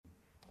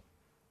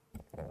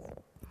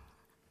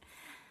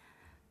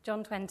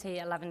John 20,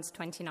 11 to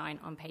 29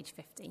 on page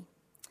 50.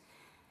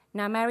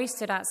 Now Mary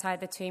stood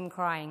outside the tomb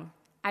crying.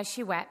 As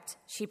she wept,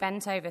 she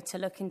bent over to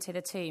look into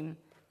the tomb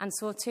and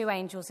saw two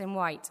angels in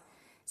white,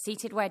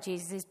 seated where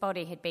Jesus'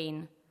 body had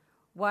been,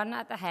 one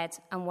at the head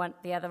and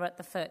the other at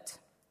the foot.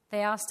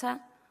 They asked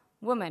her,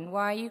 "Woman,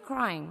 why are you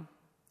crying?"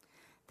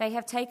 "They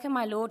have taken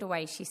my Lord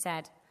away," she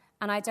said,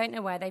 "and I don't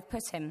know where they've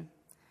put him."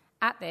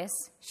 At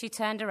this, she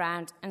turned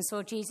around and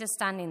saw Jesus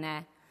standing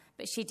there,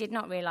 but she did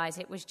not realize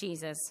it was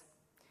Jesus.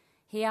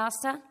 He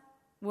asked her,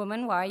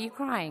 "Woman, why are you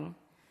crying?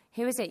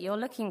 Who is it you're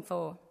looking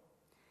for?"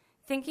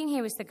 Thinking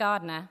he was the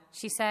gardener,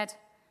 she said,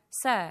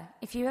 "Sir,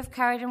 if you have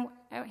carried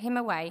him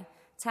away,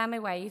 tell me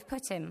where you've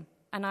put him,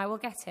 and I will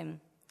get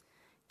him."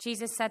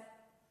 Jesus said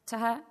to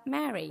her,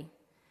 "Mary."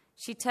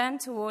 She turned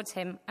towards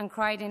him and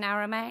cried in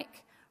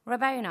Aramaic,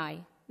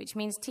 "Rabboni," which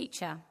means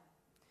teacher.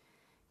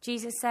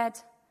 Jesus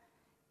said,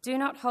 "Do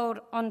not hold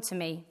on to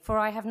me, for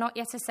I have not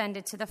yet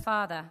ascended to the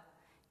Father.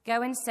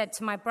 Go instead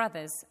to my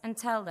brothers and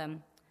tell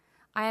them,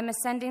 I am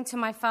ascending to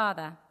my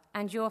Father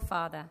and your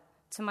Father,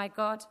 to my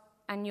God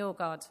and your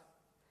God."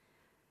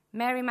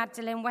 Mary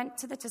Magdalene went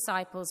to the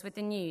disciples with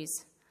the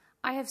news,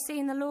 "I have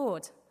seen the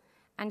Lord."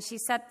 And she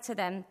said to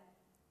them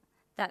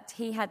that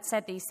he had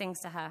said these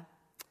things to her.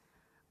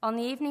 On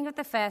the evening of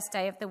the first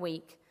day of the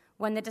week,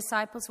 when the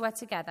disciples were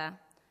together,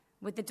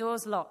 with the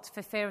doors locked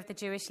for fear of the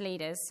Jewish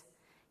leaders,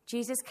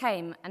 Jesus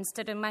came and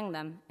stood among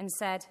them and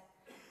said,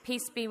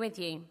 "Peace be with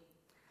you."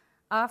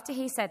 After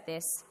he said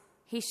this,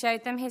 he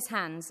showed them his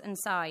hands and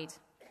side.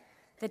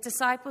 The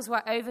disciples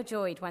were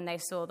overjoyed when they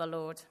saw the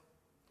Lord.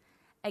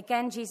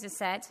 Again Jesus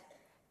said,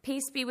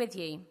 "Peace be with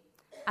you.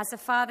 As the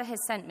Father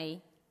has sent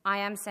me, I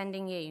am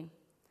sending you."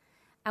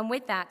 And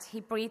with that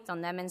he breathed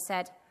on them and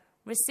said,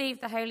 "Receive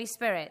the Holy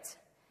Spirit.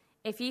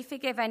 If you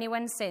forgive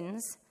anyone's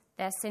sins,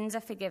 their sins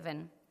are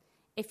forgiven.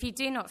 If you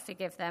do not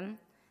forgive them,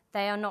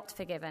 they are not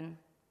forgiven."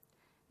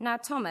 Now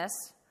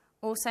Thomas,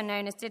 also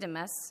known as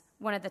Didymus,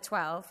 one of the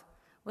 12,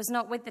 was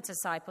not with the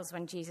disciples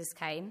when Jesus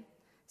came.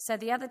 So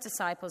the other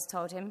disciples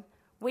told him,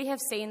 "We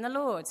have seen the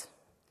Lord."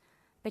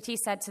 But he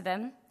said to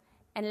them,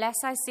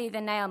 "Unless I see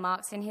the nail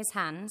marks in his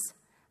hands,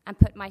 and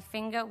put my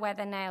finger where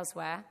the nails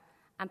were,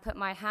 and put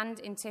my hand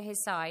into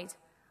his side,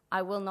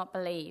 I will not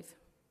believe."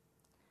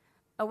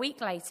 A week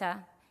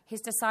later,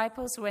 his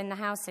disciples were in the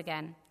house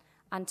again,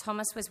 and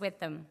Thomas was with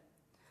them.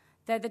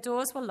 Though the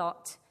doors were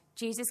locked,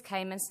 Jesus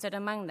came and stood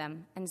among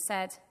them and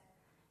said,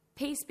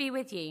 "Peace be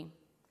with you."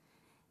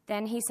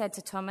 Then he said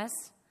to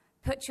Thomas,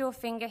 "Put your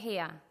finger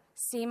here,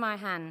 see my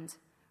hand.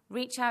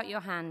 Reach out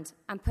your hand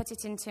and put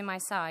it into my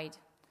side.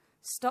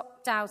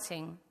 Stop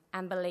doubting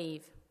and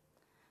believe."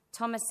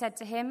 Thomas said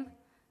to him,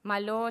 "My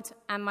Lord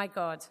and my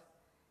God."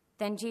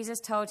 Then Jesus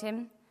told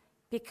him,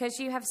 "Because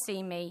you have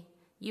seen me,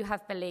 you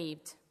have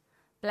believed.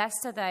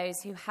 Blessed are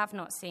those who have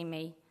not seen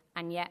me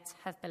and yet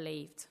have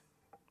believed."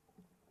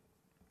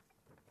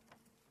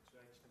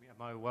 Let me have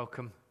my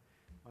welcome.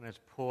 My name is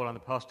Paul, I'm the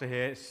pastor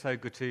here. It's so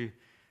good to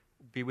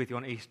be with you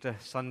on Easter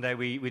Sunday.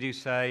 We do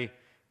say,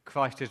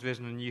 "Christ is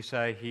risen," and you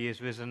say, "He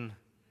is risen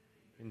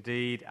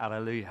indeed."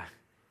 Alleluia.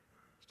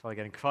 Let's try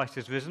again. Christ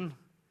is risen.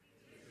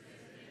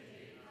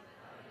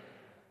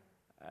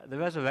 The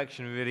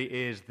resurrection really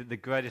is the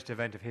greatest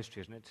event of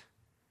history, isn't it?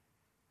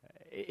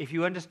 If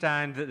you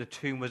understand that the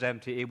tomb was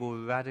empty, it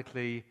will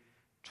radically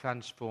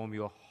transform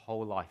your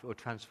whole life. It will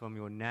transform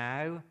your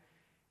now.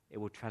 It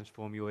will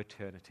transform your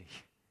eternity.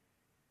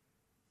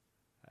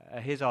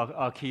 Here's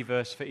our key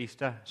verse for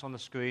Easter. It's on the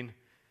screen.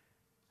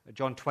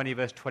 John 20,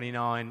 verse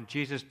 29.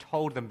 Jesus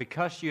told them,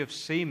 "Because you have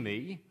seen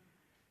me,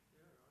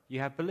 you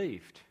have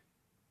believed.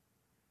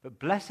 But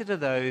blessed are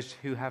those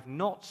who have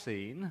not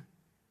seen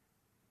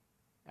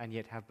and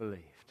yet have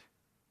believed."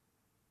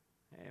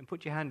 And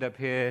put your hand up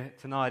here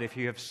tonight if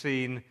you have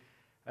seen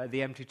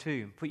the empty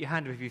tomb. Put your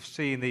hand up if you've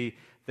seen the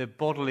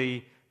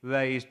bodily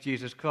raised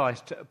Jesus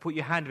Christ. Put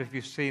your hand up if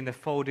you've seen the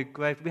folded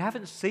grave. We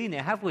haven't seen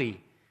it, have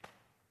we?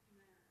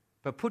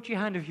 But put your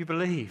hand up if you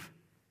believe.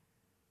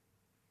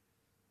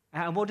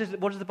 And what does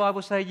the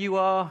Bible say? You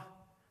are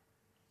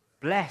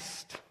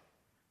blessed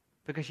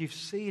because you've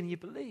seen and you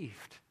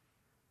believed.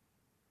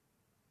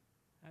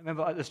 I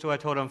remember the story I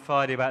told on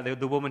Friday about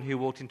the woman who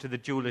walked into the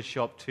jeweler's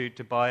shop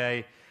to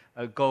buy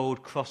a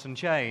gold cross and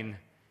chain.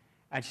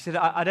 And she said,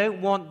 I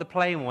don't want the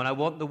plain one, I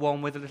want the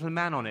one with a little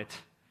man on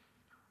it.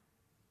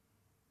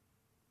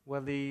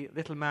 Well, the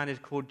little man is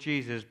called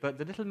Jesus, but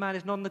the little man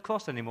is not on the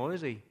cross anymore,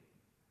 is he?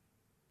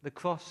 The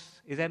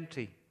cross is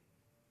empty.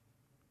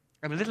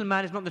 And the little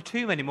man is not in the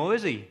tomb anymore,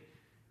 is he?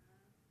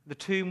 The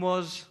tomb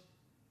was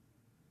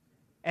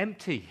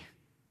empty.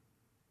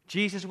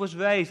 Jesus was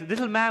raised. The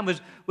little man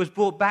was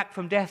brought back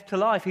from death to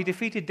life. He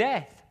defeated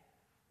death.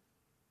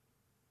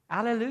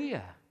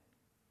 Alleluia.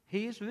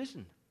 He is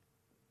risen.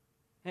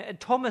 And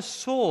Thomas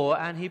saw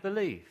and he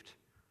believed.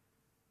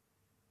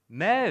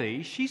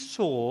 Mary, she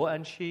saw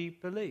and she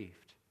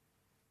believed.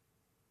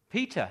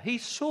 Peter, he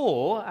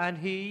saw and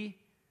he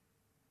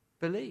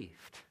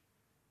believed.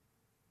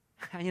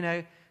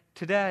 And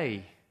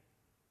today,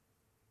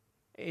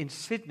 in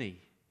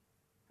Sydney,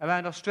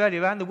 around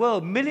Australia, around the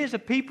world, millions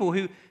of people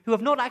who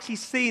have not actually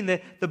seen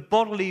the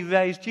bodily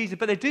raised Jesus,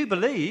 but they do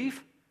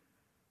believe.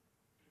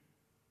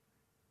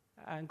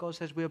 And God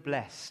says we're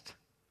blessed.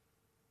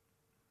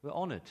 We're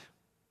honored.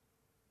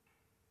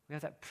 We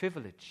have that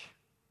privilege.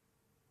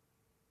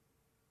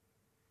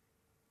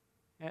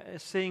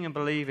 Seeing and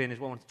believing is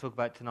what I want to talk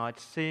about tonight.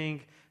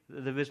 Seeing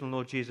the risen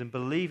Lord Jesus and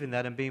believing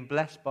that and being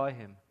blessed by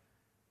him.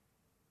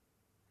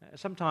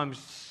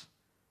 Sometimes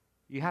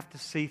you have to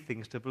see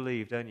things to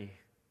believe, don't you?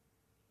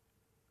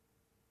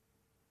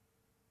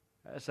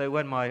 So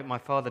when my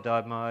father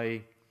died,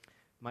 my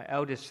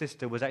eldest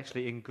sister was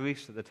actually in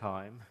Greece at the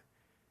time.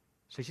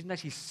 So she didn't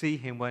actually see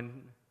him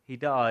when he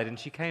died. And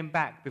she came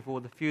back before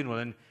the funeral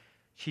and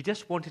she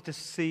just wanted to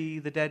see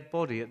the dead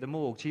body at the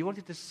morgue. She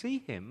wanted to see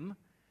him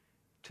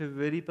to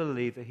really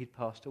believe that he'd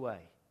passed away.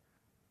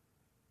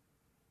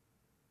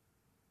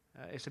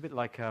 It's a bit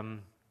like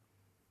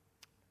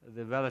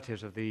the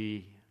relatives of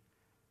the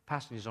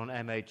passengers on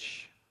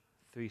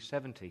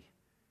MH370.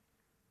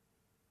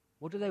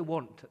 What do they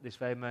want at this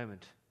very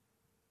moment?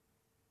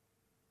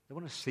 They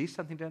want to see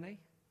something, don't they?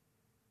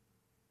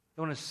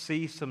 They want to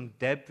see some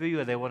debris,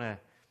 or they want to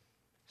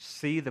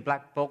see the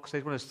black box.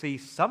 They want to see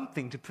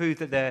something to prove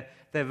that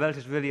their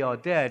relatives really are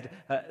dead.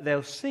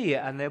 They'll see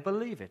it and they'll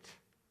believe it.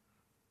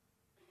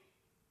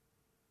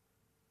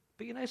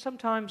 But you know,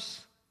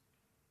 sometimes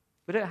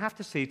we don't have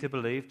to see to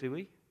believe, do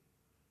we?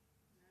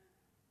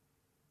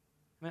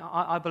 I mean,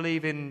 I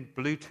believe in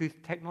Bluetooth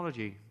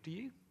technology. Do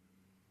you?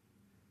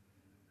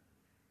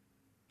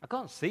 I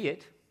can't see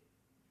it.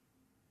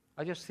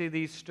 I just see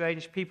these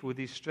strange people with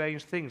these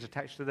strange things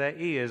attached to their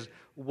ears,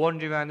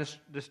 wandering around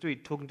the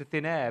street, talking to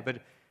thin air.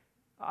 But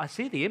I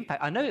see the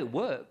impact. I know it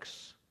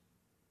works.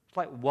 It's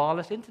like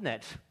wireless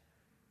internet.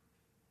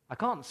 I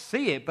can't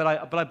see it, but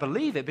I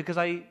believe it because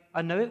I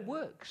know it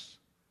works.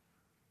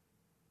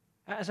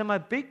 And so my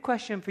big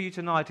question for you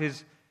tonight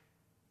is,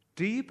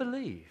 do you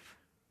believe?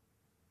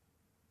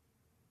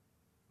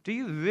 Do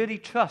you really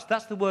trust?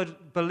 That's the word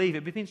believe.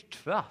 It means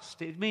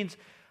trust. It means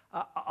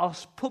I'll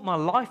put my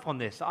life on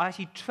this. I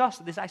actually trust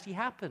that this actually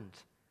happened.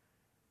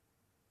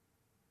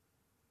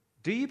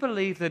 Do you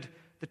believe that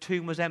the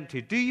tomb was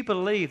empty? Do you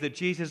believe that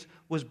Jesus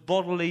was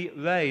bodily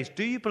raised?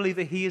 Do you believe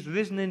that he is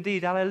risen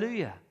indeed?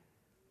 Hallelujah.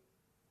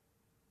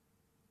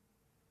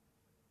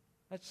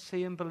 Let's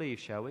see and believe,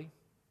 shall we?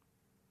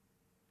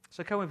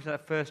 So come with me to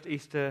that first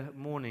Easter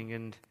morning,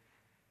 and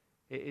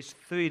it's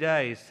 3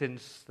 days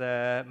since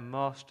their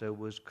master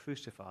was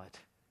crucified.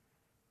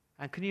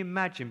 And can you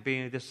imagine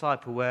being a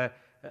disciple where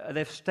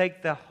they've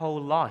staked their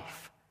whole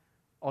life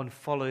on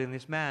following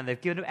this man? They've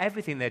given him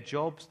everything, their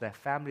jobs, their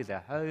family,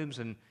 their homes,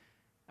 and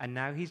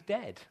now he's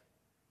dead.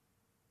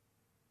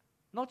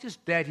 Not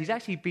just dead, he's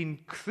actually been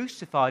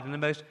crucified in the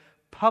most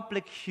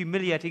public,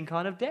 humiliating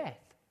kind of death.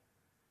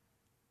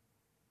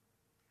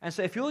 And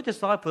so if you're a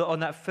disciple on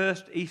that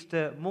first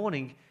Easter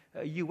morning,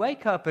 you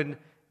wake up and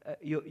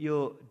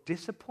you're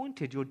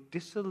disappointed, you're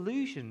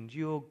disillusioned,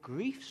 you're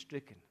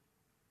grief-stricken.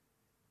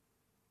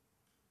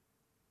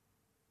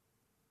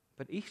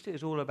 But Easter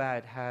is all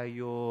about how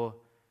your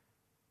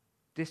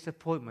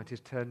disappointment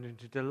is turned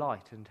into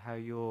delight and how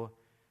your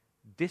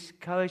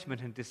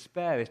discouragement and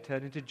despair is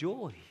turned into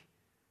joy.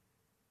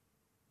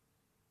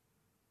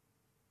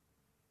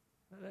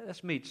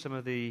 Let's meet some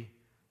of the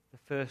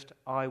first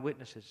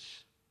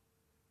eyewitnesses.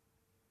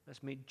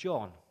 Let's meet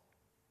John.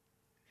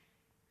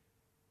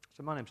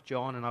 So my name's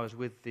John, and I was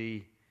with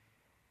the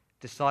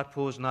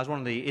disciples, and I was one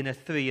of the inner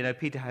three. You know,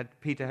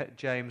 Peter,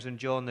 James, and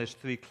John, those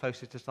three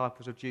closest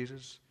disciples of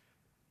Jesus.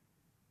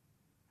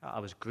 I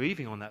was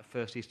grieving on that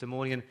first Easter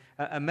morning,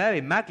 and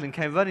Mary Magdalene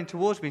came running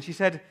towards me, and she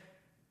said,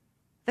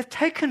 "They've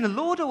taken the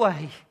Lord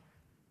away."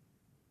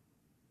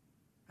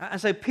 And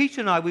so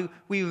Peter and I,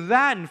 we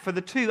ran for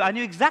the tomb. I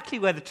knew exactly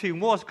where the tomb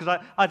was because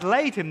I'd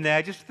laid him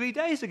there just 3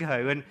 days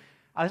ago, and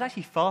I was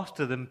actually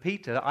faster than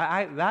Peter.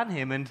 I outran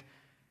him, and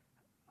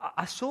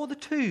I saw the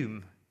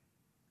tomb,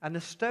 and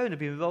the stone had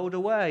been rolled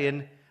away.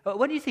 And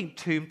when you think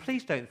tomb,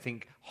 please don't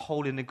think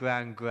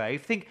hole-in-the-ground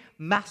grave. Think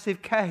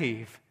massive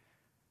cave.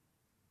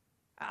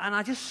 And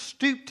I just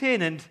stooped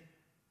in, and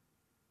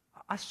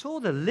I saw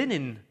the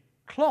linen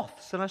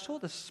cloths, and I saw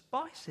the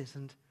spices,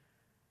 and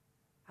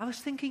I was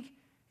thinking,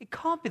 it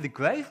can't be the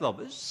grave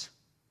robbers.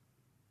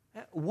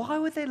 Why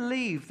would they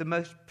leave the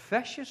most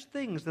precious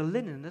things, the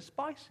linen and the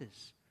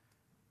spices?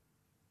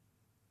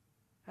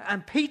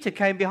 And Peter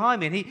came behind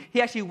me, and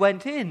he actually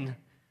went in.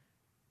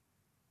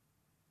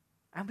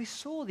 And we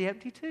saw the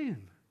empty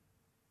tomb.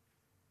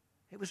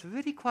 It was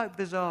really quite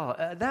bizarre.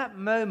 At that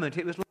moment,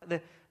 it was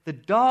like the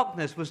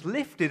darkness was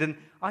lifted, and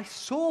I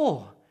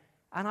saw,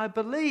 and I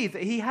believed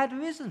that he had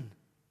risen.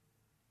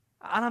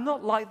 And I'm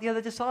not like the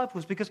other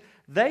disciples, because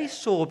they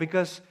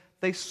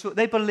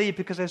believed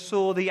because they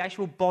saw the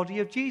actual body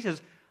of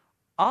Jesus.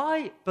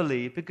 I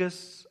believe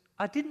because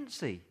I didn't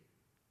see.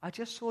 I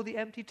just saw the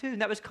empty tomb.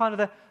 That was kind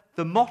of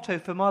the motto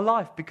for my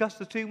life. Because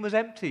the tomb was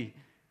empty,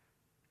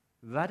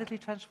 radically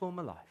transformed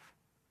my life.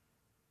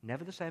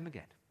 Never the same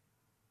again.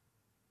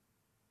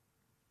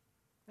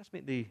 Let's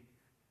meet the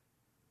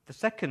The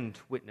second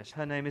witness,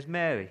 her name is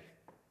Mary.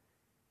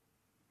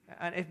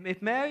 And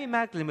if Mary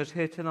Magdalene was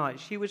here tonight,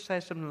 she would say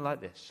something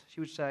like this. She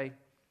would say,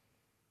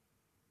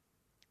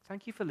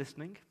 "Thank you for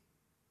listening.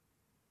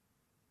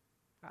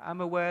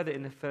 I'm aware that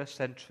in the first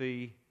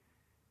century,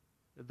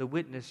 the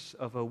witness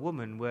of a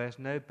woman bears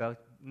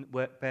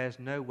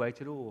no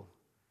weight at all.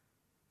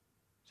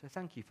 So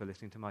thank you for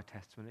listening to my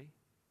testimony.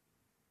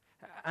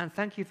 And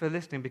thank you for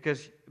listening,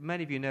 because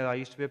many of you know I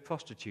used to be a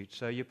prostitute,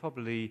 so you're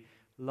probably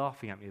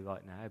laughing at me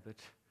right now, but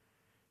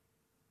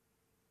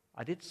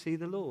I did see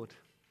the Lord.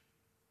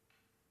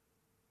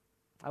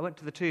 I went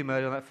to the tomb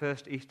early on that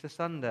first Easter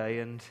Sunday,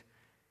 and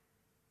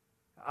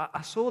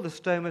I saw the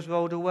stone was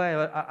rolled away,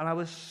 and I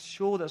was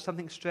sure that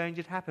something strange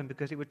had happened,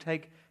 because it would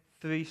take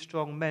 3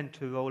 strong men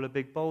to roll a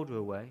big boulder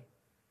away.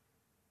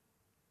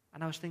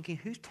 And I was thinking,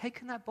 who's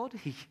taken that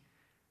body?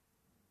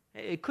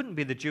 It couldn't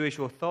be the Jewish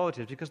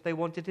authorities, because they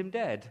wanted him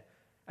dead.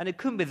 And it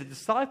couldn't be the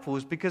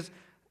disciples, because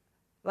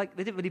they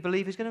didn't really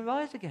believe he's going to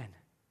rise again.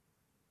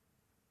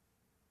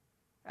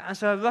 And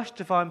so I rushed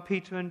to find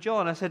Peter and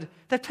John. I said,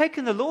 "They've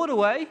taken the Lord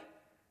away."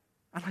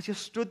 And I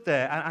just stood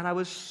there, and I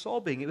was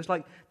sobbing. It was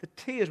like the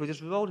tears were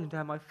just rolling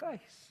down my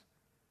face.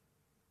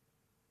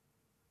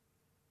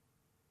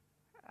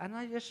 And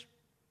I just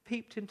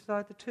peeped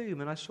inside the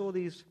tomb, and I saw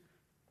these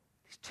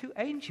 2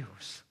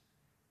 angels.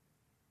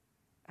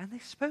 And they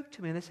spoke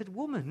to me, and they said,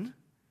 "Woman,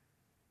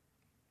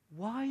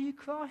 why are you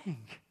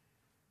crying?"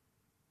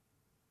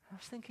 I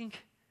was thinking,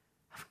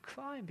 I'm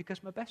crying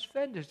because my best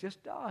friend has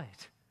just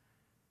died.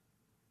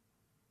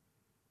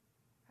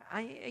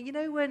 And you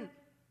know when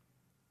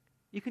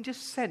you can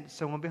just sense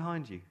someone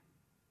behind you?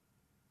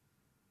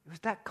 It was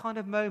that kind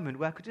of moment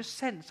where I could just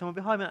sense someone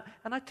behind me.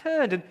 And I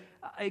turned, and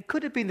it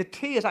could have been the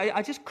tears.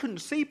 I just couldn't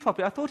see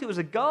properly. I thought it was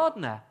a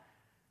gardener.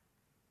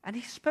 And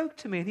he spoke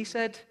to me, and he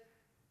said,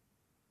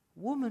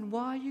 "Woman,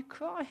 why are you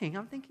crying?"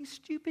 I'm thinking,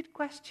 stupid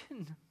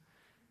question.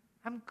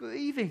 I'm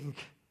grieving.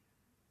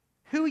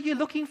 Who are you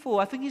looking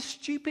for? I think it's a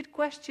stupid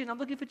question. I'm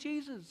looking for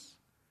Jesus.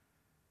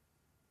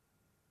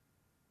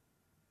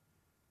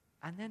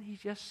 And then he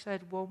just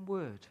said one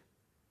word.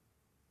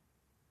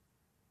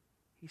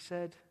 He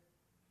said,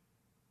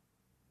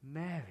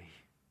 "Mary."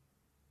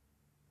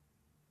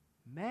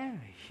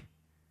 Mary.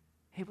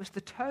 It was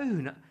the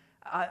tone.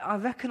 I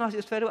recognized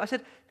it straight away. I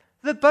said,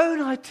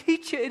 "Rabboni,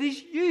 teacher, it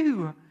is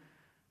you."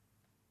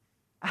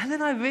 And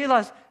then I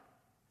realized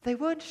they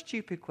weren't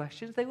stupid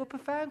questions. They were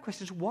profound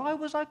questions. Why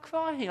was I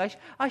crying?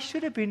 I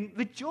should have been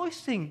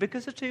rejoicing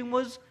because the tomb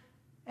was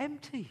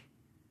empty.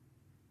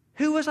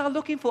 Who was I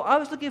looking for? I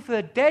was looking for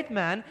a dead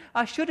man.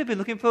 I should have been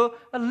looking for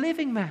a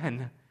living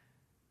man.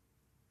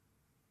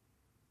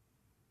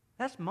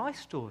 That's my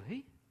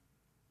story.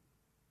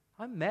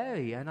 I'm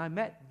Mary, and I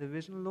met the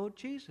risen Lord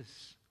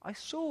Jesus. I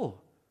saw,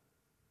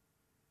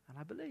 and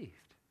I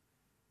believed.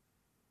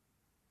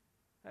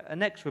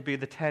 Next would be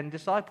the 10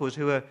 disciples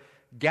who were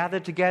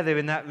gathered together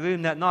in that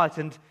room that night,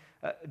 and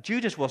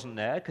Judas wasn't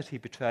there because he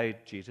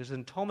betrayed Jesus,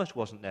 and Thomas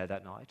wasn't there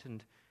that night.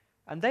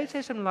 And they'd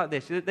say something like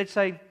this. They'd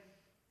say,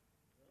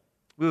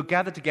 "We were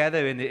gathered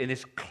together in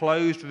this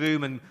closed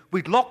room, and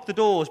we'd locked the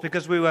doors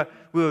because we were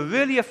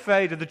really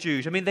afraid of the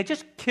Jews. I mean, they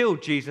just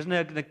killed Jesus, and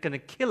they're going to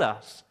kill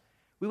us.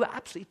 We were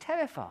absolutely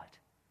terrified."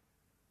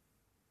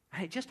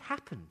 And it just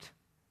happened.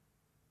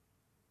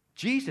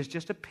 Jesus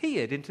just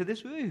appeared into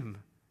this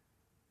room.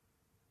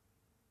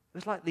 It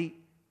was like the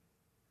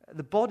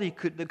body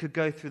that could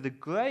go through the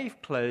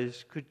grave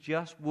clothes could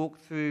just walk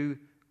through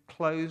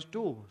closed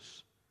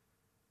doors.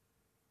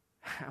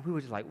 And we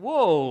were just like,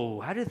 whoa,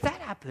 how did that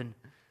happen?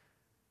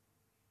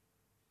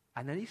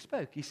 And then he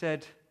spoke. He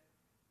said,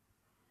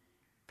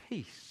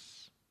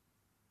 "Peace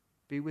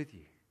be with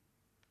you."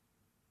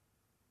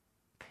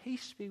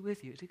 Peace be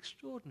with you. It's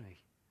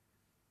extraordinary.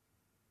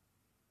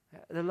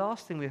 The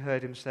last thing we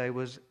heard him say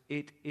was,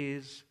 "It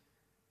is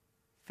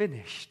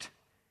finished."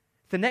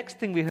 The next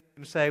thing we heard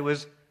him say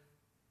was,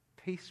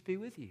 "Peace be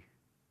with you."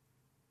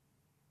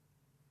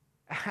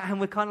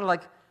 And we're kind of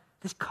like,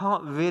 this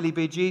can't really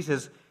be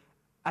Jesus.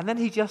 And then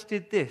he just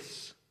did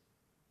this.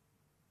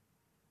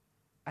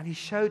 And he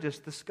showed us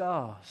the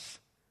scars.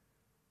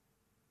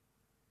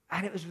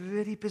 And it was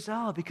really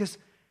bizarre, because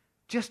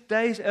just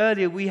days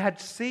earlier we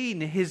had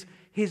seen his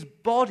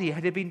body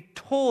had been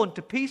torn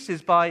to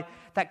pieces by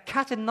that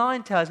cat and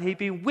nine tails. He'd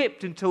been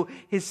whipped until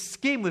his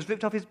skin was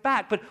ripped off his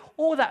back. But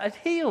all that had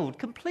healed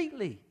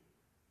completely.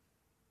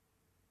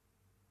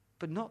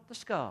 But not the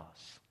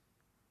scars.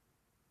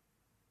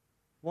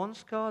 One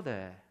scar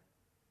there,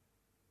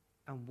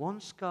 and one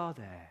scar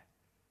there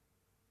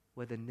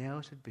where the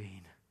nails had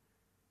been.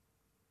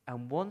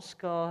 And one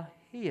scar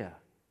here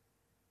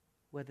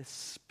where the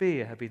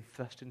spear had been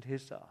thrust into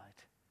his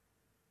side.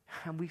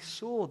 And we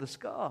saw the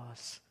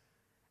scars.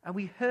 And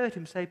we heard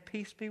him say,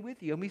 "Peace be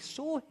with you." And we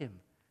saw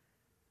him.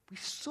 We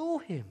saw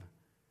him.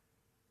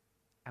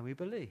 And we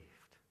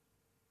believed.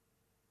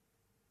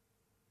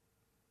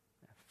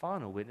 The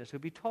final witness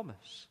would be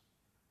Thomas.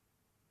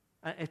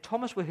 And if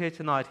Thomas were here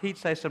tonight, he'd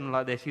say something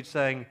like this. He'd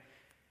say,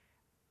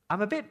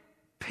 "I'm a bit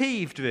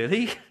peeved,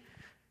 really.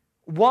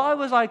 Why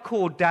was I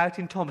called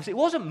Doubting Thomas? It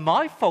wasn't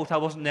my fault I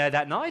wasn't there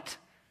that night.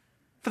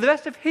 For the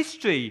rest of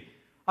history,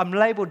 I'm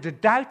labelled the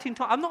Doubting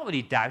Thomas. I'm not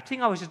really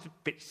doubting. I was just a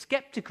bit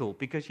sceptical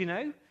because,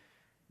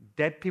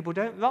 dead people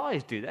don't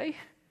rise, do they?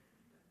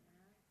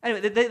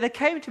 Anyway, they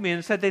came to me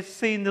and said they'd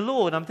seen the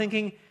Lord. I'm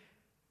thinking,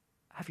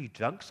 have you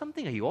drunk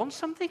something? Are you on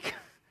something?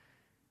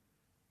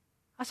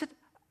 I said,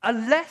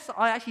 unless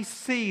I actually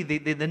see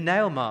the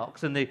nail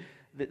marks and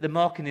the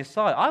mark in his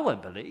side, I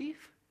won't believe.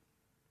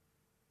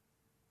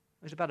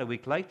 It was about a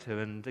week later,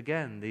 and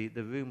again,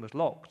 the room was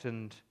locked,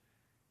 and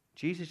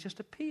Jesus just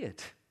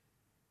appeared.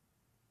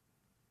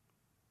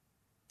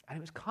 And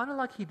it was kind of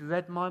like he'd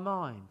read my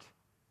mind.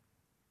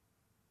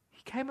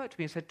 He came up to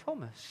me and said,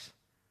 Thomas,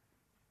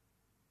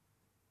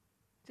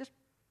 just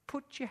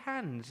put your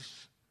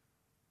hands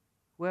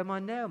where my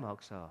nail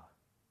marks are.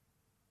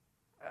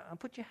 And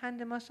put your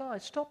hand in my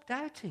side. Stop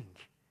doubting.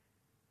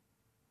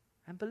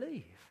 And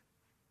believe.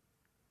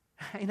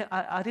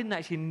 I didn't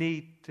actually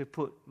need to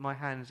put my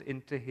hands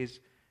into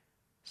his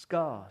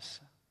scars.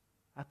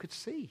 I could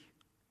see.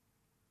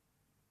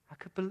 I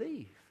could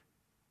believe.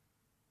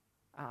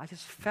 I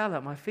just fell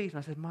at my feet and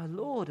I said, my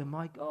Lord and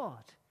my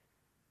God.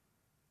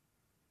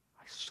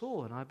 I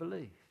saw and I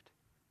believed.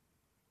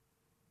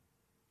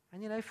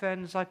 And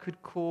friends, I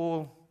could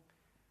call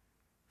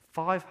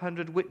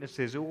 500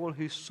 witnesses, all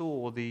who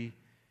saw the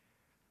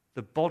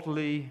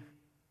bodily,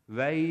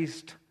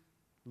 raised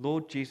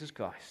Lord Jesus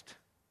Christ.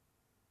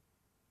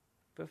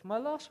 But for my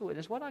last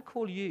witness, why don't I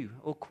call you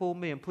or call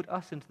me and put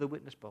us into the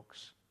witness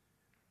box?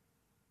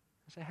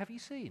 I say, have you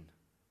seen?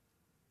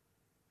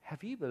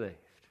 Have you believed?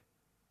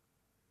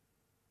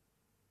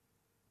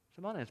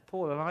 So my name's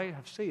Paul, and I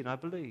have seen, I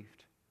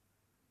believed.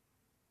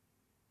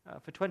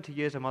 For 20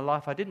 years of my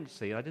life, I didn't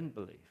see, I didn't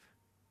believe.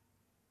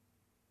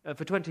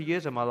 For 20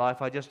 years of my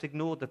life, I just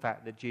ignored the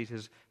fact that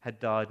Jesus had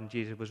died and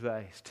Jesus was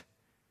raised.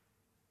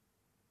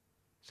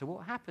 So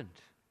what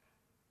happened?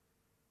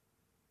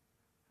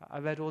 I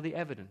read all the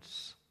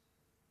evidence.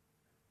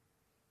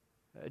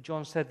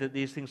 John said that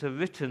these things are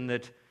written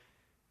that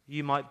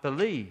you might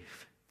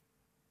believe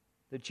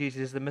that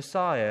Jesus is the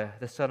Messiah,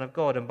 the Son of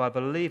God, and by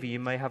believing you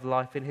may have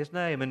life in his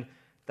name. And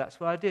that's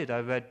what I did. I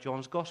read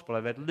John's Gospel, I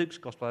read Luke's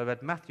Gospel, I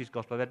read Matthew's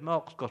Gospel, I read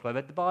Mark's Gospel, I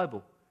read the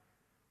Bible.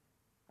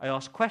 I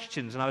asked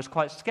questions and I was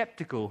quite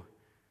skeptical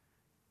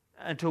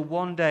until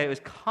one day it was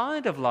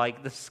kind of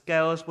like the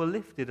scales were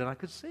lifted and I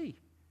could see.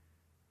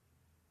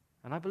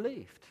 And I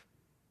believed.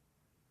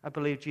 I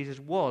believed Jesus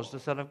was the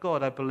Son of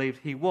God. I believed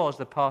he was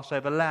the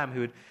Passover lamb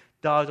who had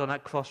died on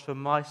that cross for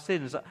my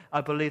sins.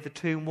 I believed the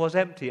tomb was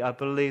empty. I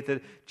believed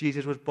that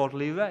Jesus was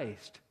bodily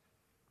raised.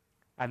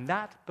 And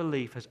that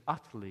belief has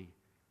utterly,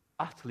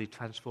 utterly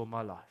transformed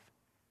my life.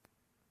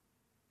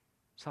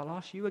 So I'll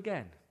ask you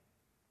again.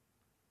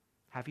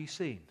 Have you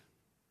seen?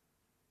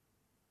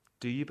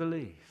 Do you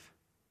believe?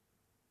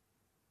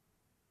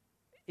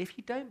 If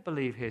you don't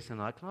believe here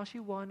tonight, can I ask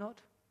you why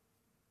not?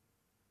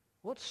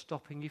 What's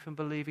stopping you from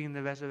believing in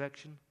the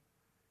resurrection?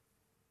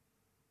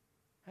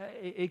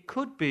 It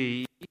could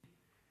be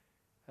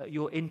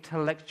your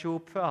intellectual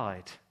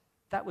pride.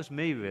 That was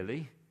me,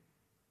 really.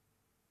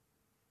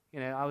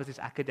 I was this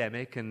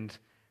academic and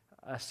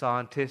a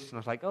scientist, and I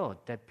was like, oh,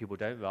 dead people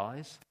don't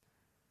rise.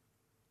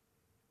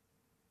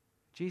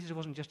 Jesus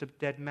wasn't just a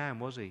dead man,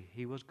 was he?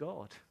 He was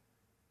God.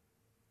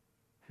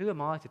 Who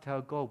am I to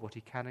tell God what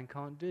he can and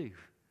can't do?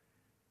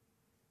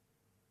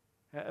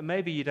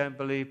 Maybe you don't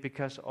believe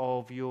because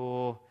of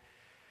your,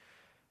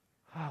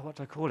 what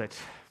do I call it?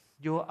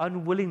 Your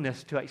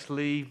unwillingness to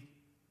actually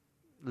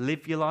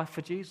live your life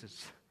for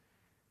Jesus.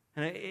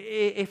 And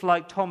if,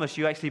 like Thomas,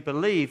 you actually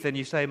believe, then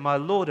you say, my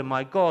Lord and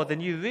my God,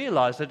 then you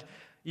realize that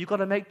you've got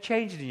to make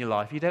changes in your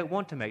life. You don't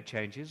want to make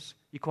changes.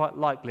 You quite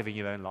like living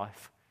your own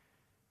life.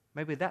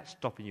 Maybe that's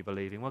stopping you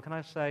believing. Well, can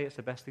I say it's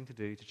the best thing to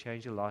do to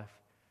change your life,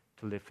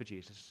 to live for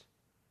Jesus?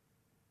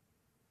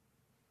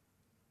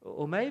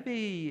 Or maybe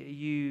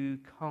you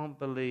can't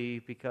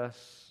believe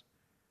because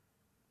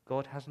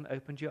God hasn't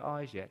opened your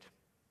eyes yet.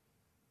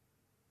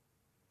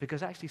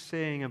 Because actually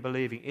seeing and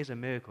believing is a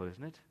miracle,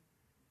 isn't it?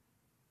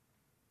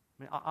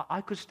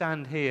 I could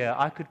stand here,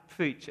 I could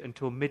preach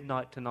until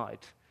midnight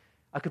tonight.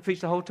 I could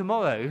preach the whole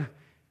tomorrow,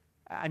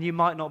 and you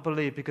might not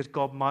believe because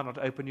God might not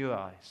open your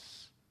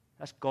eyes.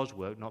 That's God's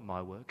work, not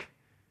my work.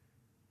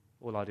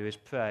 All I do is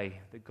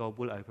pray that God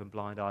will open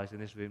blind eyes in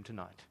this room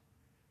tonight.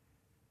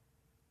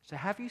 So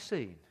have you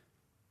seen?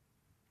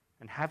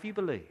 And have you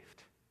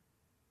believed?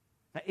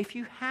 Now, if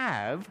you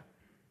have,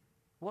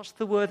 what's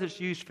the word that's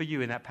used for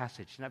you in that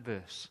passage, in that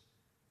verse?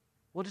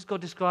 What does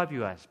God describe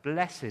you as?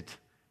 Blessed.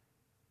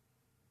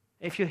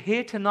 If you're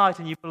here tonight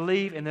and you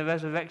believe in the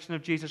resurrection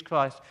of Jesus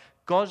Christ,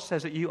 God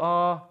says that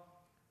you're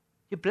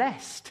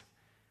blessed.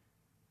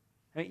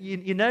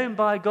 You're known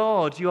by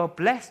God. You are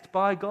blessed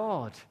by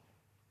God.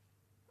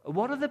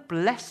 What are the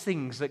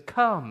blessings that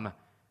come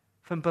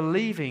from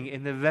believing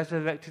in the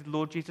resurrected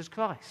Lord Jesus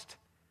Christ?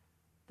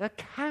 There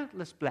are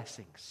countless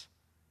blessings.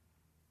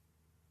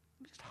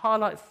 Let me just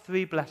highlight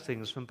 3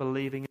 blessings from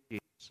believing in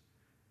Jesus.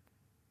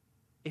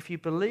 if you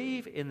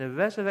believe in the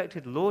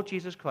resurrected Lord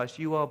Jesus Christ,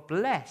 you are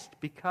blessed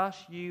because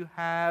you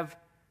have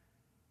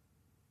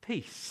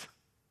peace.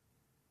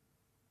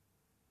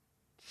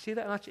 Do you see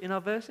that much in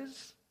our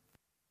verses?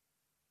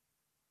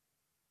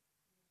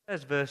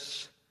 There's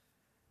verse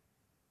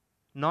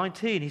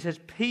 19. He says,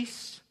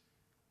 peace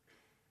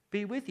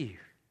be with you.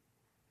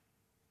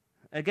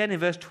 Again in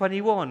verse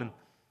 21,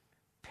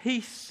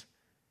 peace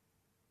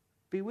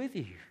be with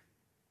you.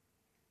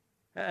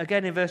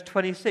 Again in verse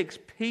 26,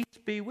 peace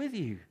be with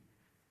you.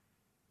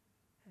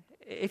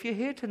 If you're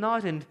here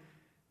tonight and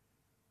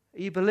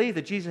you believe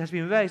that Jesus has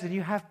been raised, then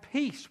you have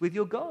peace with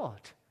your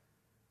God.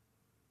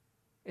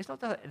 It's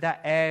not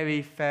that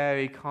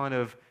airy-fairy kind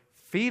of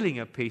feeling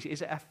of peace.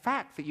 It's a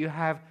fact that you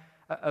have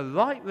a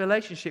right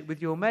relationship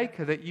with your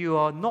Maker, that you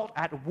are not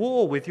at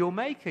war with your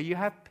Maker. You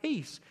have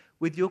peace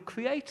with your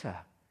Creator.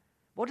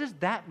 What does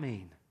that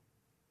mean?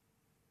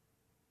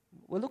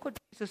 Well, look what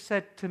Jesus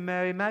said to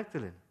Mary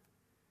Magdalene.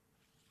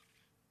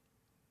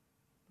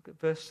 Look at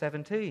verse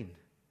 17.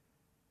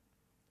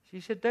 She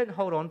said, don't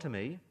hold on to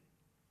me,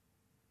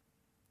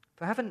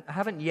 for I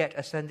haven't yet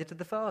ascended to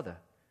the Father.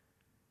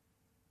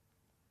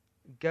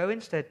 Go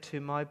instead to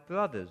my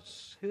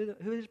brothers. Who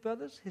are his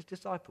brothers? His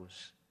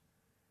disciples.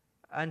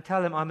 And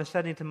tell them I'm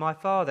ascending to my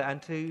Father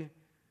and to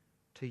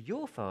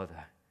your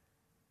Father,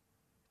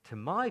 to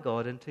my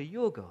God and to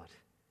your God.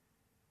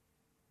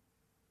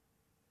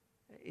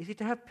 You see,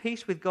 to have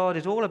peace with God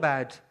is all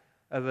about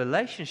a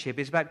relationship.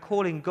 It's about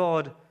calling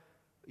God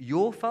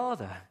your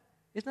Father.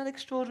 Isn't that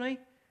extraordinary?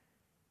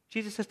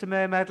 Jesus says to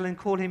Mary Magdalene,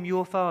 call him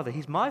your Father.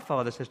 He's my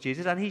Father, says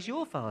Jesus, and he's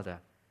your Father.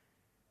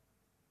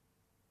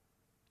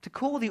 To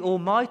call the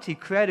Almighty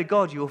Creator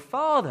God your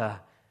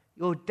Father,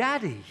 your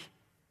Daddy,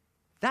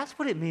 that's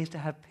what it means to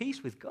have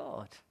peace with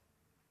God.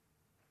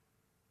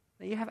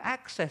 That you have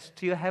access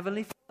to your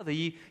Heavenly Father.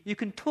 You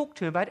can talk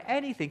to him about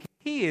anything.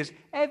 He hears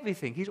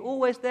everything. He's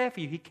always there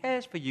for you. He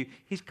cares for you.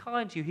 He's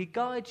kind to you. He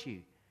guides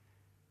you.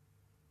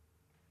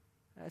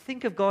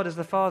 Think of God as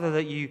the Father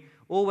that you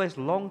always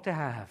long to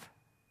have.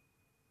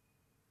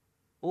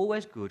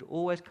 Always good,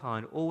 always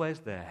kind, always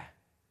there.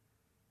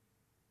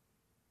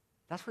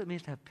 That's what it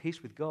means to have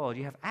peace with God.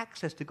 You have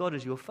access to God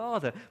as your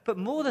Father. But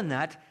more than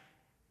that,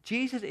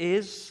 Jesus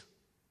is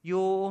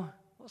your,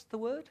 what's the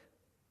word?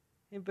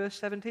 In verse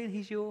 17,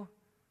 he's your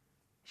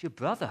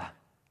brother.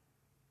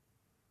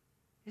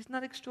 Isn't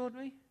that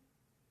extraordinary?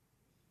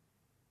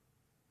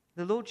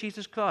 The Lord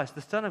Jesus Christ,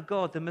 the Son of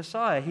God, the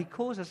Messiah, he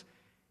calls us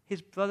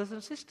his brothers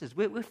and sisters.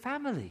 We're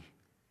family.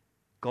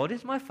 God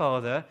is my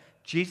Father,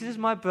 Jesus is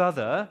my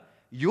brother,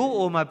 you're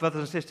all my brothers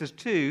and sisters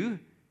too,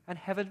 and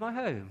heaven's my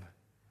home.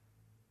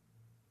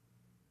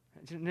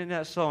 In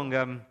that song,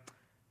 I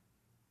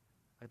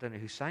don't know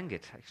who sang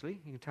it, actually.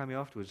 You can tell me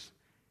afterwards.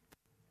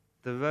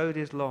 The road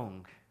is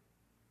long,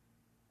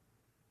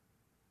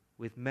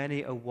 with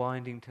many a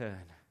winding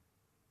turn.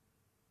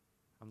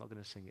 I'm not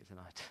going to sing it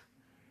tonight.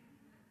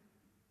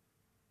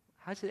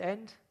 How does it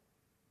end?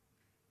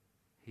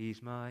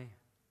 He's my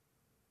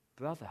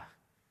brother.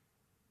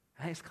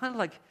 And it's kind of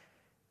like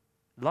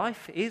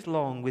life is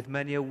long with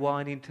many a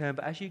winding turn,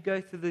 but as you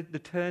go through the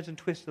turns and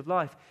twists of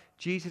life,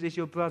 Jesus is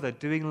your brother,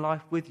 doing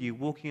life with you,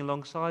 walking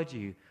alongside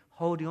you,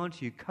 holding on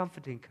to you,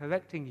 comforting,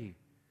 correcting you.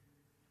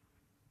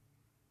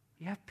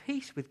 You have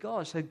peace with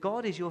God. So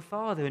God is your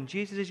Father and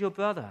Jesus is your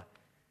brother.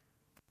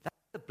 That's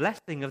the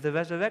blessing of the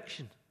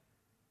resurrection.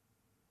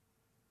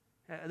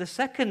 The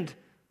second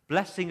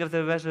blessing of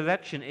the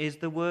resurrection is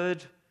the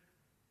word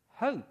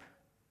hope.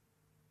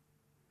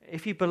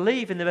 If you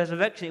believe in the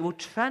resurrection, it will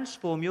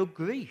transform your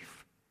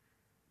grief.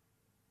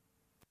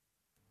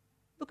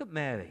 Look at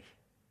Mary.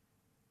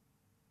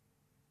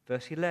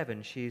 Verse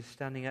 11, she's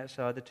standing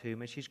outside the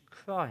tomb and she's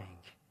crying.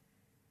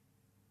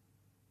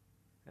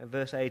 At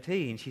verse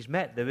 18, she's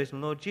met the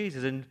risen Lord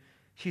Jesus and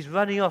she's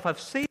running off.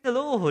 I've seen the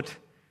Lord.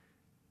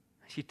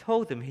 She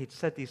told them he'd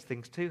said these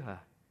things to her.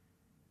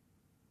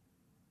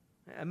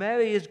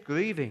 Mary is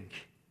grieving.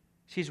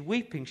 She's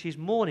weeping. She's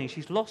mourning.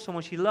 She's lost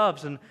someone she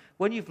loves. And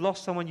when you've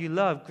lost someone you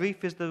love,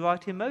 grief is the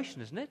right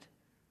emotion, isn't it?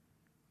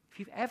 If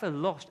you've ever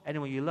lost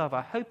anyone you love,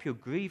 I hope you're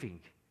grieving.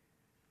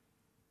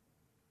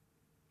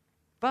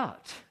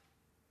 But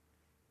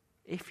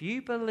if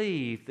you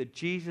believe that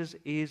Jesus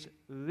is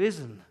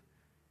risen,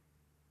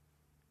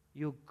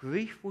 your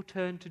grief will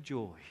turn to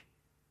joy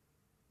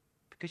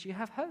because you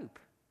have hope.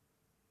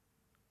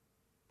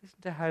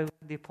 Listen to how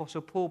the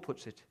Apostle Paul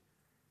puts it.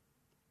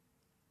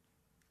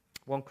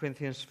 1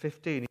 Corinthians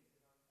 15,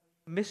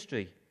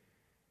 mystery.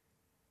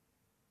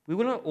 We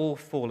will not all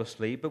fall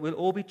asleep, but we'll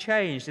all be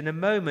changed in a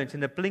moment,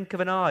 in the blink of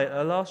an eye, at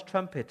the last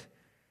trumpet.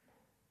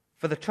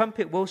 For the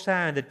trumpet will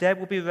sound, the dead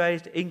will be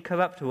raised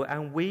incorruptible,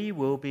 and we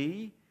will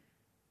be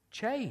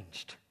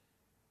changed.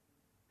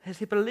 As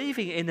you're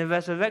believing in the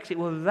resurrection, it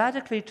will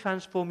radically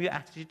transform your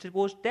attitude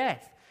towards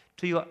death,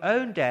 to your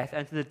own death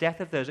and to the death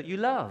of those that you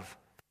love.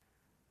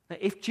 Now,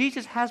 if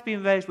Jesus has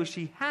been raised, which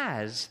he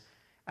has,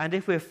 and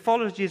if we're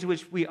followers of Jesus,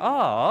 which we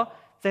are,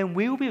 then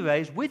we will be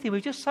raised with him.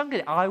 We've just sung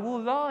it, I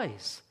will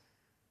rise.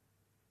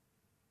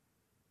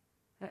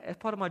 As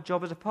part of my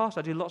job as a pastor,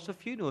 I do lots of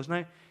funerals.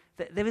 Now,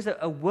 there is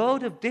a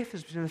world of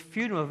difference between the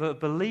funeral of a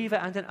believer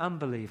and an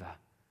unbeliever.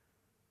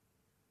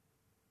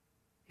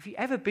 If you've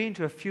ever been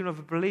to a funeral of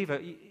a believer,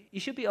 you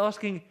should be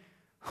asking,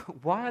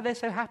 why are they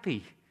so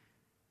happy?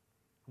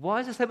 Why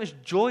is there so much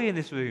joy in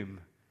this room?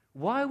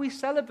 Why are we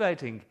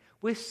celebrating?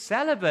 We're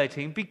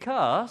celebrating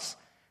because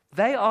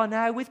they are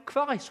now with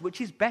Christ,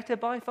 which is better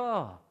by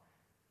far.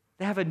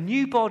 They have a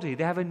new body,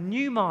 they have a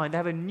new mind, they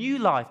have a new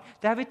life,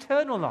 they have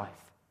eternal life.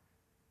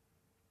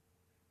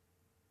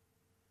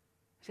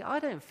 See, I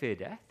don't fear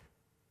death.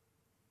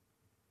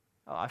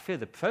 Oh, I fear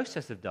the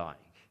process of dying.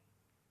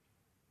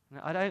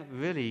 I don't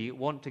really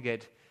want to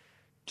get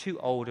too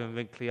old and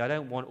wrinkly. I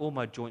don't want all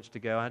my joints to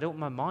go. I don't want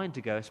my mind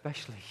to go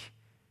especially.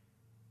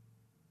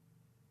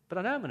 But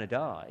I know I'm going to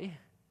die.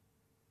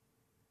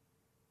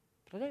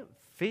 But I don't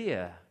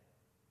fear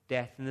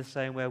death in the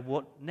same way,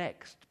 what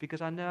next?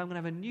 Because I know I'm going to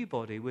have a new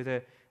body with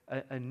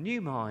a new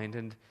mind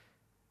and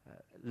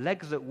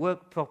legs that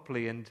work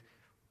properly and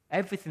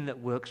everything that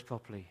works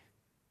properly.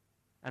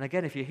 And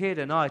again, if you're here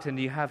tonight and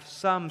you have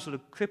some sort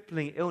of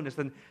crippling illness,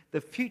 then the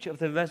future of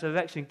the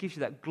resurrection gives you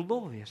that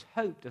glorious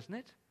hope, doesn't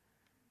it?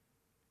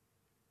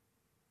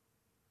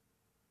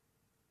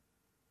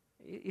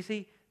 You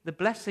see, the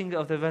blessing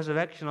of the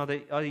resurrection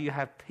are you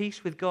have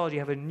peace with God, you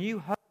have a new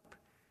hope.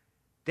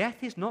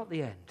 Death is not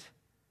the end.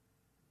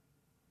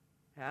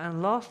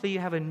 And lastly, you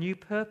have a new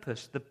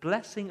purpose, the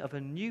blessing of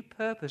a new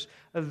purpose,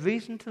 a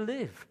reason to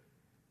live.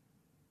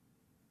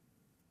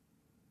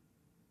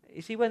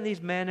 You see, when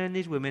these men and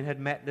these women had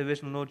met the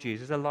risen Lord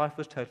Jesus, their life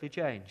was totally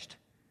changed.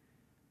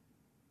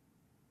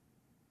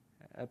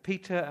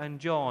 Peter and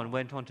John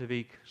went on to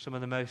be some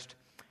of the most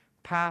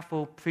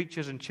powerful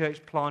preachers and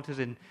church planters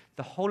in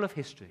the whole of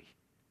history.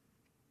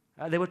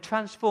 They were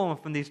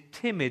transformed from these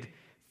timid,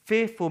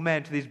 fearful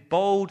men to these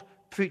bold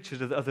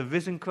preachers of the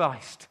risen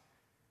Christ.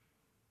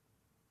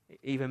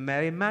 Even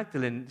Mary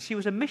Magdalene, she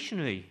was a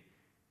missionary.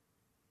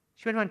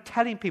 She went around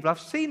telling people, I've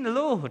seen the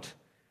Lord.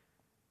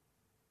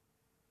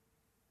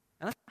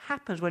 And that's what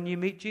happens when you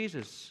meet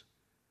Jesus.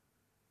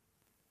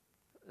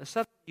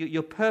 Suddenly,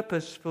 your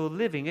purpose for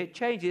living, it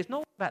changes. It's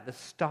not about the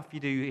stuff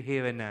you do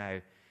here and now.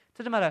 It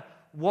doesn't matter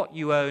what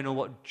you own or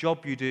what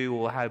job you do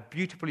or how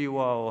beautiful you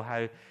are or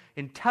how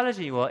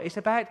intelligent you are. It's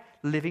about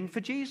living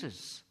for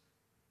Jesus.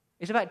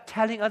 It's about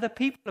telling other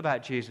people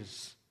about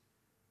Jesus.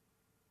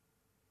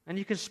 And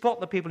you can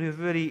spot the people who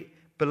really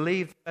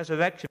believe the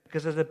resurrection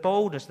because there's a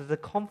boldness, there's a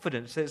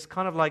confidence. It's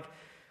kind of like,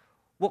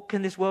 what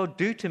can this world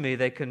do to me?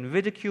 They can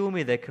ridicule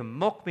me, they can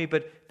mock me,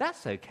 but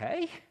that's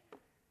okay.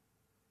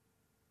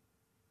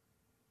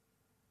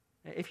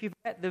 If you've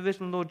met the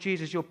risen Lord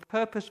Jesus, your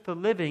purpose for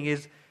living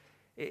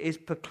is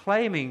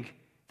proclaiming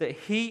that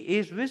He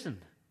is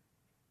risen.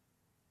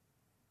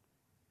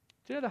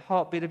 Do you know the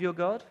heartbeat of your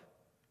God?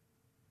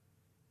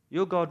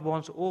 Your God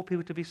wants all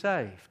people to be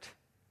saved,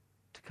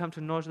 to come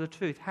to knowledge of the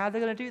truth. How are they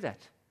going to do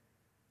that?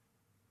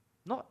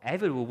 Not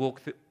everyone will walk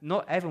through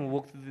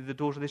the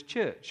doors of this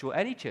church or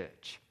any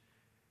church,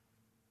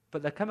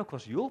 but they come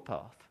across your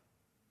path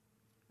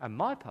and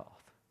my path.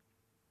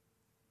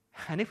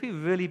 And if we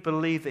really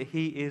believe that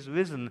He is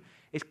risen,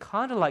 it's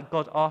kind of like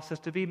God asks us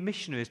to be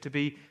missionaries, to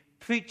be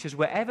preachers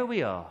wherever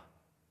we are.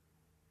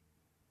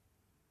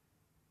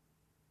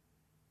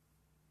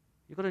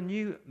 You've got a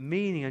new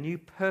meaning, a new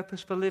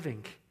purpose for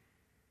living.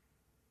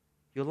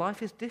 Your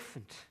life is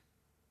different.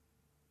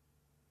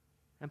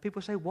 And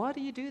people say, why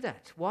do you do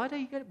that? Why do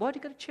you go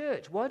to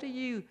church? Why do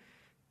you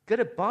go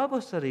to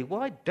Bible study?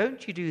 Why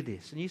don't you do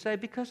this? And you say,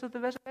 because of the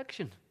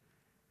resurrection.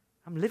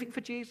 I'm living for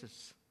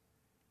Jesus.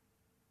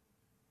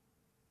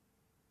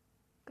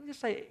 Let me just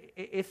say,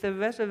 if the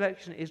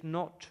resurrection is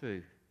not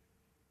true,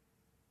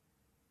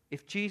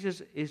 if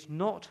Jesus is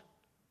not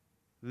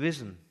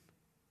risen,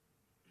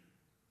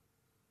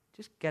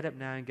 just get up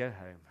now and go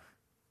home.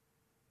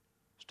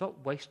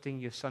 Stop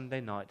wasting your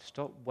Sunday night.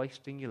 Stop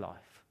wasting your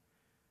life.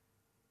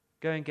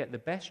 Go and get the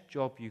best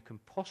job you can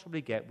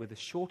possibly get with the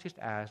shortest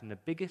hours and the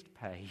biggest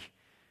pay,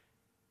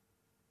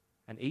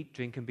 and eat,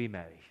 drink, and be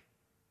merry.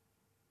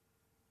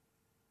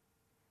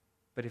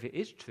 But if it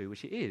is true,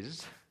 which it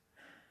is,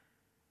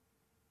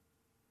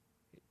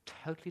 it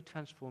totally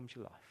transforms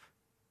your life.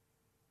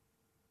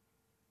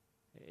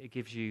 It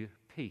gives you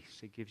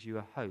peace, it gives you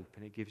a hope,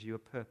 and it gives you a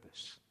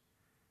purpose.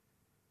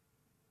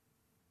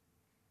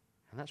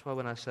 And that's why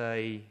when I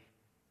say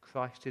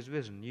Christ is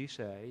risen, you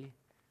say,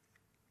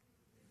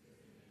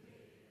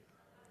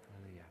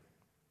 hallelujah.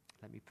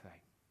 Let me pray.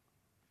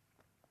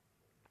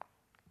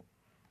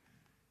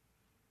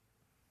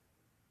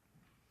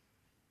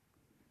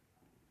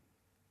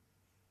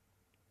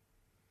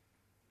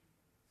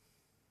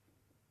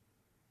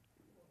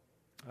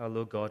 Oh,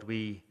 Lord God,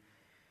 we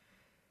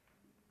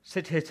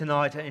sit here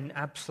tonight in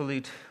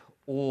absolute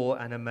awe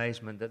and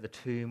amazement that the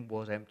tomb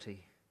was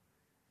empty.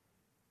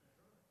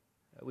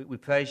 We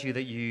praise you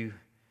that you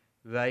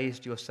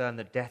raised your Son,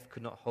 that death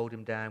could not hold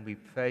him down. We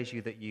praise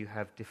you that you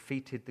have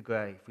defeated the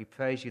grave. We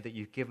praise you that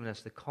you've given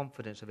us the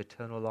confidence of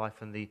eternal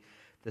life and the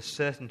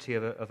certainty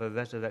of a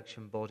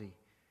resurrection body.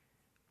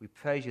 We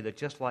praise you that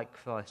just like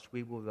Christ,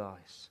 we will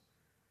rise.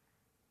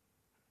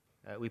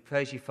 We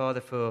praise you,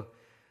 Father, for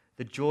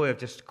the joy of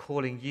just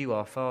calling you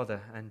our Father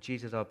and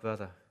Jesus our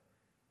brother.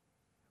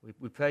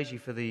 We praise you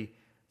for the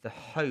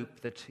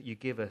hope that you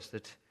give us,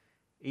 that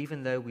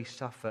even though we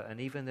suffer and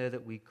even though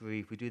that we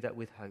grieve, we do that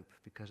with hope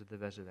because of the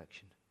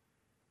resurrection.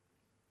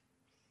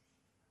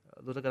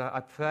 Lord God, I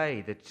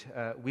pray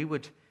that we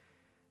would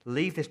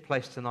leave this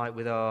place tonight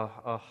with our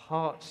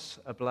hearts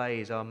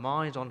ablaze, our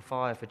minds on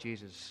fire for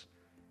Jesus,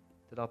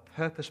 that our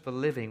purpose for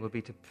living would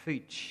be to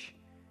preach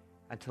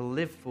and to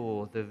live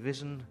for the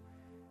risen,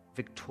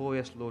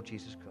 victorious Lord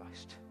Jesus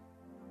Christ.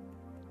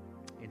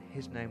 In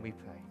his name we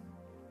pray.